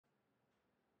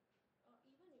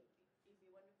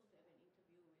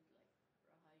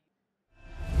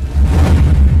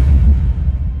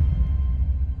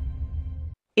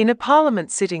In a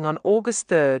parliament sitting on August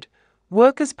 3,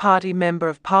 Workers' Party Member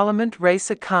of Parliament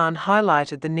Raeesah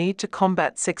highlighted the need to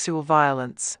combat sexual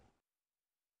violence.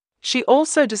 She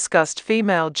also discussed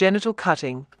female genital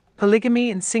cutting,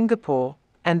 polygamy in Singapore,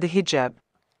 and the hijab.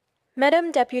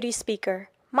 Madam Deputy Speaker,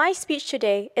 my speech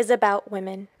today is about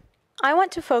women. I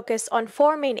want to focus on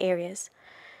 4 main areas: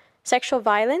 sexual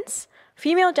violence,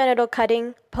 female genital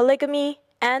cutting, polygamy,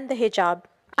 and the hijab.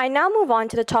 I now move on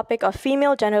to the topic of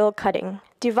female genital cutting,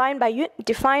 defined by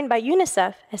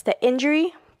UNICEF as the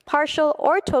injury, partial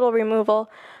or total removal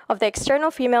of the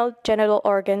external female genital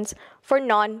organs for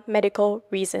non-medical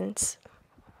reasons.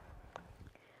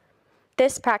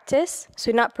 This practice,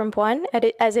 sunat perempuan,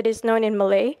 as it is known in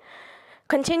Malay,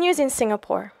 continues in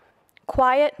Singapore,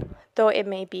 quiet though it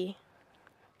may be.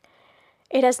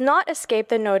 It has not escaped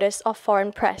the notice of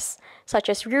foreign press, such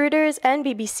as Reuters and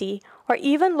BBC, or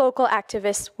even local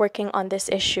activists working on this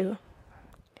issue.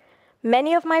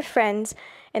 Many of my friends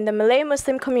in the Malay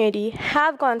Muslim community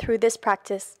have gone through this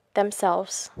practice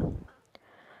themselves.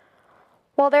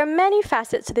 While there are many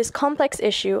facets to this complex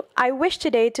issue, I wish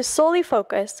today to solely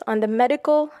focus on the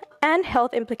medical and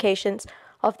health implications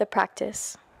of the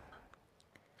practice.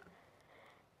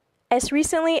 As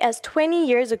recently as 20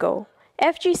 years ago,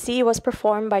 FGC was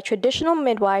performed by traditional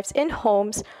midwives in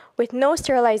homes with no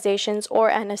sterilizations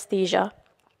or anesthesia.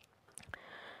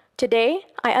 Today,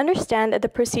 I understand that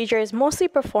the procedure is mostly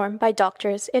performed by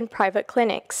doctors in private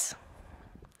clinics.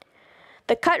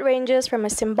 The cut ranges from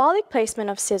a symbolic placement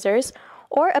of scissors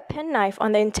or a penknife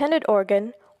on the intended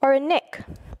organ or a nick,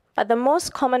 but the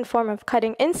most common form of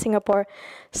cutting in Singapore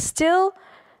still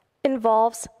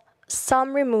involves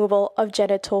some removal of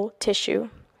genital tissue.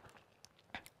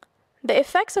 The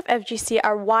effects of FGC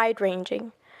are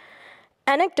wide-ranging.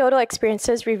 Anecdotal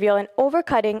experiences reveal an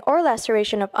overcutting or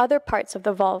laceration of other parts of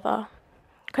the vulva.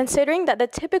 Considering that the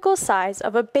typical size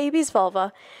of a baby's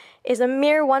vulva is a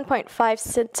mere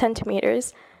 1.5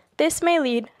 centimeters, this may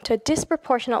lead to a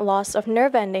disproportionate loss of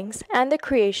nerve endings and the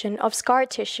creation of scar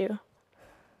tissue.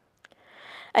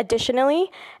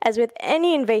 Additionally, as with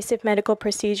any invasive medical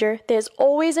procedure, there is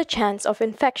always a chance of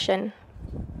infection.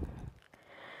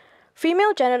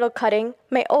 Female genital cutting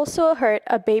may also hurt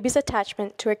a baby's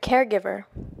attachment to a caregiver.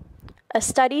 A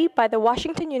study by the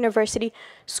Washington University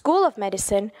School of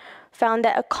Medicine found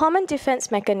that a common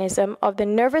defense mechanism of the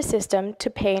nervous system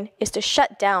to pain is to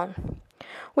shut down,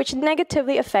 which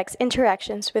negatively affects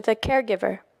interactions with a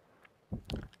caregiver.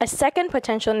 A second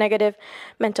potential negative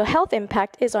mental health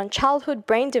impact is on childhood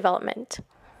brain development.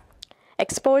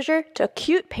 Exposure to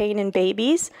acute pain in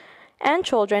babies and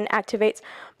children activates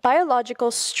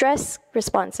biological stress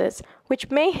responses,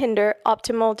 which may hinder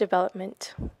optimal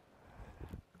development.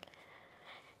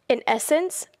 In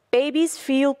essence, babies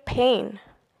feel pain,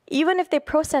 even if they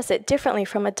process it differently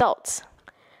from adults.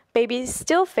 Babies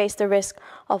still face the risk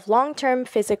of long-term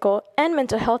physical and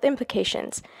mental health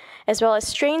implications, as well as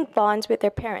strained bonds with their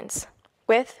parents,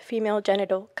 with female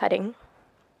genital cutting.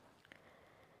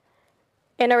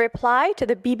 In a reply to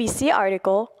the BBC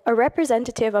article, a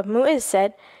representative of MUIS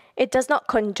said, "It does not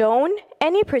condone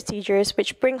any procedures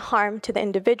which bring harm to the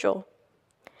individual,"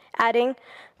 adding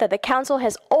that the Council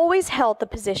has always held the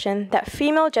position that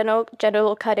female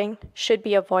genital cutting should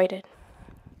be avoided.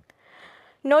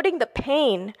 Noting the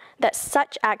pain that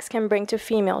such acts can bring to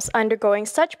females undergoing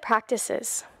such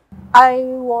practices. I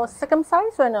was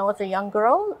circumcised when I was a young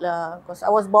girl, because I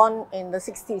was born in the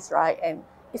 60s, right? And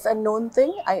it's a known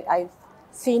thing. I've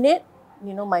seen it.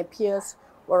 You know, my peers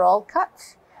were all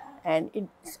cut. And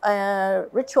it's a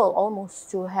ritual almost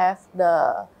to have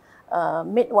the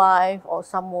midwife or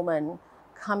some woman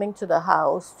coming to the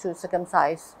house to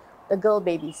circumcise the girl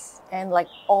babies. And like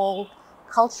all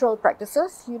cultural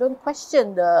practices, you don't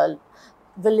question the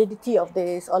validity of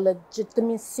this or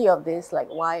legitimacy of this, like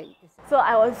why. So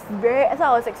I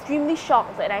was extremely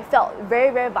shocked and I felt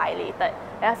very, very violated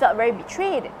and I felt very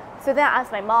betrayed. So then I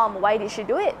asked my mom, why did she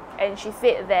do it? And she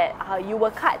said that you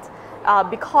were cut.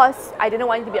 Because I didn't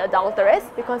want it to be adulterous,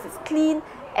 because it's clean,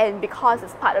 and because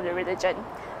it's part of the religion.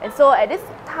 And so at this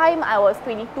time, I was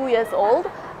 22 years old,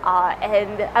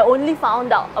 and I only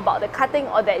found out about the cutting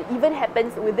or that it even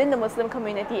happens within the Muslim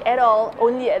community at all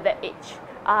only at that age.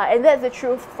 And that's the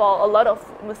truth for a lot of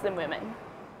Muslim women.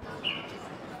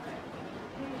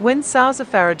 When Saza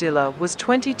Faradilla was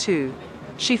 22,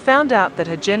 she found out that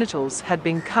her genitals had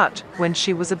been cut when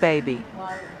she was a baby.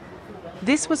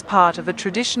 This was part of a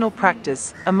traditional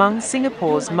practice among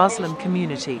Singapore's Muslim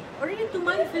community.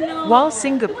 While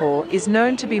Singapore is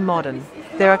known to be modern,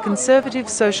 there are conservative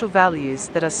social values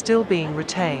that are still being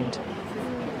retained.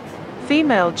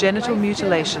 Female genital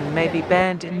mutilation may be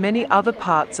banned in many other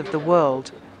parts of the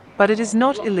world, but it is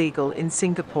not illegal in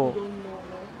Singapore.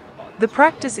 The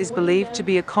practice is believed to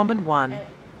be a common one,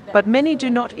 but many do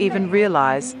not even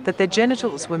realize that their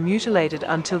genitals were mutilated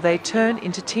until they turn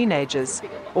into teenagers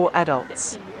or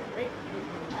adults.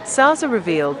 Saza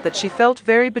revealed that she felt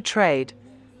very betrayed,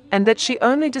 and that she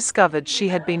only discovered she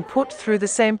had been put through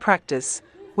the same practice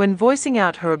when voicing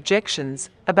out her objections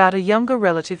about a younger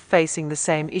relative facing the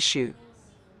same issue.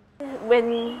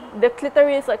 When the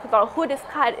clitoris or clitoral hood is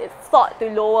cut, it's thought to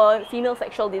lower female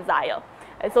sexual desire.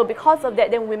 And so because of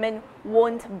that, then women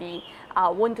won't be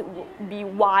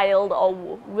wild or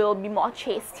will be more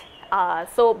chaste.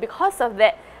 So because of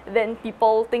that, then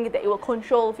people think that it will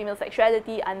control female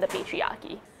sexuality under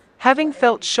patriarchy. Having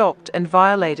felt shocked and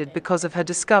violated because of her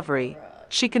discovery,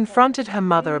 she confronted her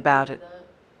mother about it.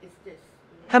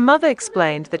 Her mother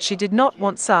explained that she did not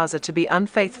want Saza to be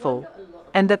unfaithful,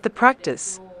 and that the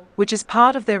practice, which is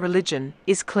part of their religion,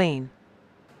 is clean.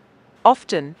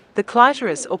 Often, the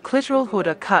clitoris or clitoral hood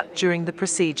are cut during the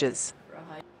procedures.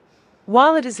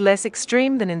 While it is less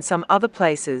extreme than in some other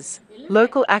places,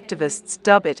 local activists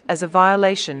dub it as a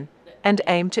violation and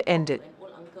aim to end it.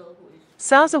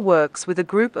 Saza works with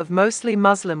a group of mostly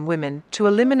Muslim women to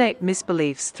eliminate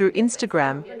misbeliefs through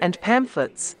Instagram and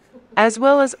pamphlets, as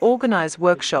well as organize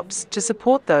workshops to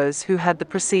support those who had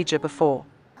the procedure before.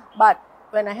 But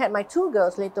when I had my two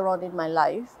girls later on in my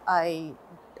life, I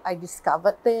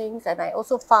discovered things, and I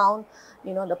also found,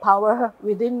 the power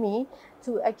within me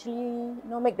to actually,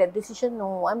 make that decision.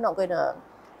 No, I'm not going to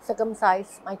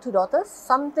circumcise my two daughters.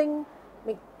 Something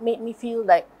made me feel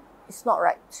like it's not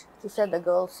right to send the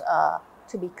girls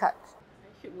to be cut.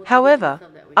 However,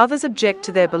 others object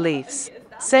to their beliefs,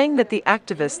 saying that the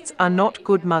activists are not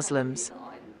good Muslims.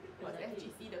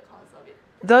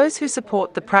 Those who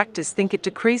support the practice think it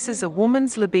decreases a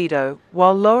woman's libido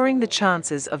while lowering the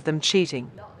chances of them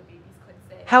cheating.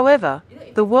 However,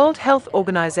 the World Health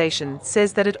Organization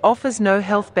says that it offers no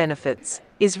health benefits,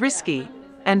 is risky,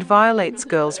 and violates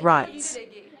girls' rights.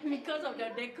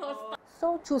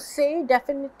 So to say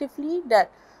definitively that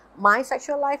my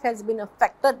sexual life has been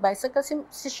affected by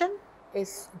circumcision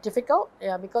is difficult,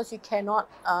 because you cannot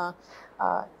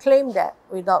claim that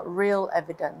without real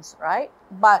evidence, right?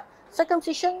 But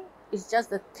circumcision is just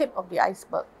the tip of the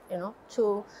iceberg,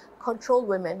 to control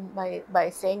women by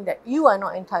saying that you are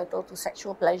not entitled to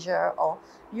sexual pleasure, or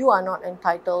you are not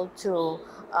entitled to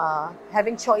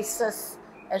having choices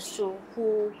as to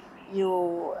who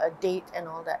you date and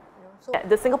all that. So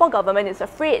the Singapore government is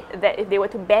afraid that if they were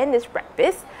to ban this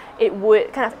practice, it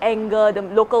would kind of anger the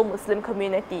local Muslim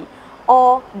community,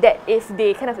 or that if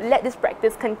they kind of let this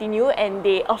practice continue and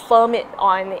they affirm it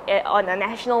on a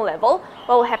national level,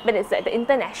 what will happen is that the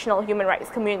international human rights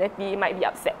community might be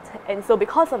upset. And so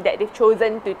because of that, they've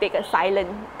chosen to take a silent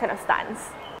kind of stance.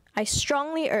 I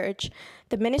strongly urge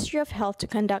the Ministry of Health to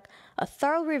conduct a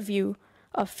thorough review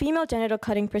of female genital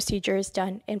cutting procedures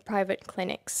done in private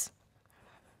clinics.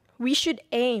 We should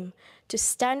aim to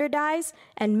standardize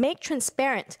and make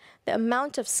transparent the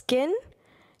amount of skin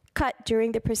cut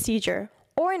during the procedure,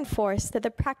 or enforce that the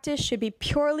practice should be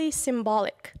purely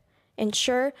symbolic.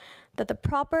 Ensure that the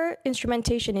proper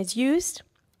instrumentation is used,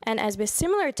 and as with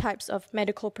similar types of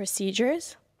medical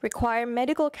procedures, require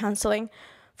medical counseling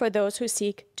for those who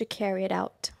seek to carry it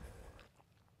out.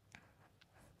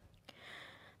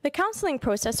 The counseling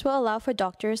process will allow for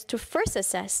doctors to first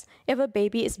assess if a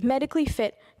baby is medically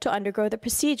fit to undergo the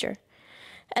procedure,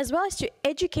 as well as to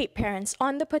educate parents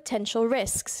on the potential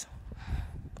risks.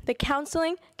 The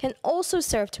counseling can also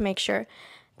serve to make sure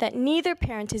that neither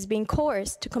parent is being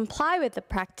coerced to comply with the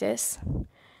practice,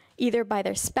 either by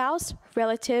their spouse,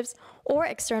 relatives, or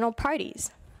external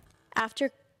parties.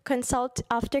 After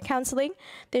counseling,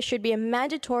 there should be a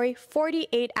mandatory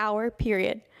 48-hour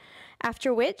period,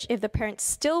 after which, if the parents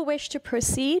still wish to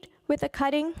proceed with the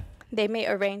cutting, they may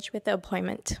arrange with the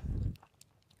appointment.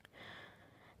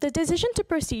 The decision to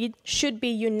proceed should be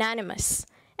unanimous,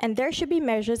 and there should be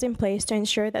measures in place to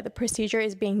ensure that the procedure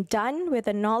is being done with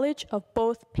the knowledge of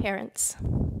both parents.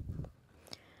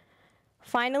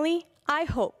 Finally, I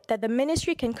hope that the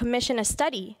ministry can commission a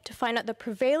study to find out the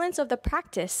prevalence of the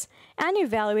practice and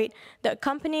evaluate the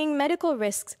accompanying medical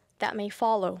risks that may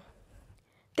follow.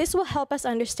 This will help us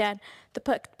understand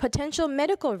the potential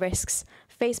medical risks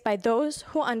faced by those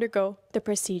who undergo the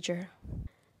procedure.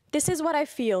 This is what I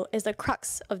feel is the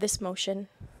crux of this motion.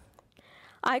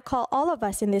 I call all of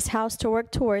us in this House to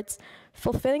work towards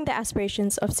fulfilling the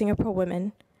aspirations of Singapore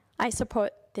women. I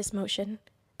support this motion.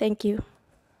 Thank you.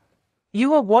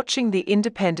 You are watching The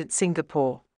Independent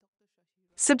Singapore.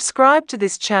 Subscribe to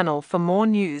this channel for more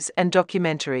news and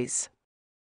documentaries.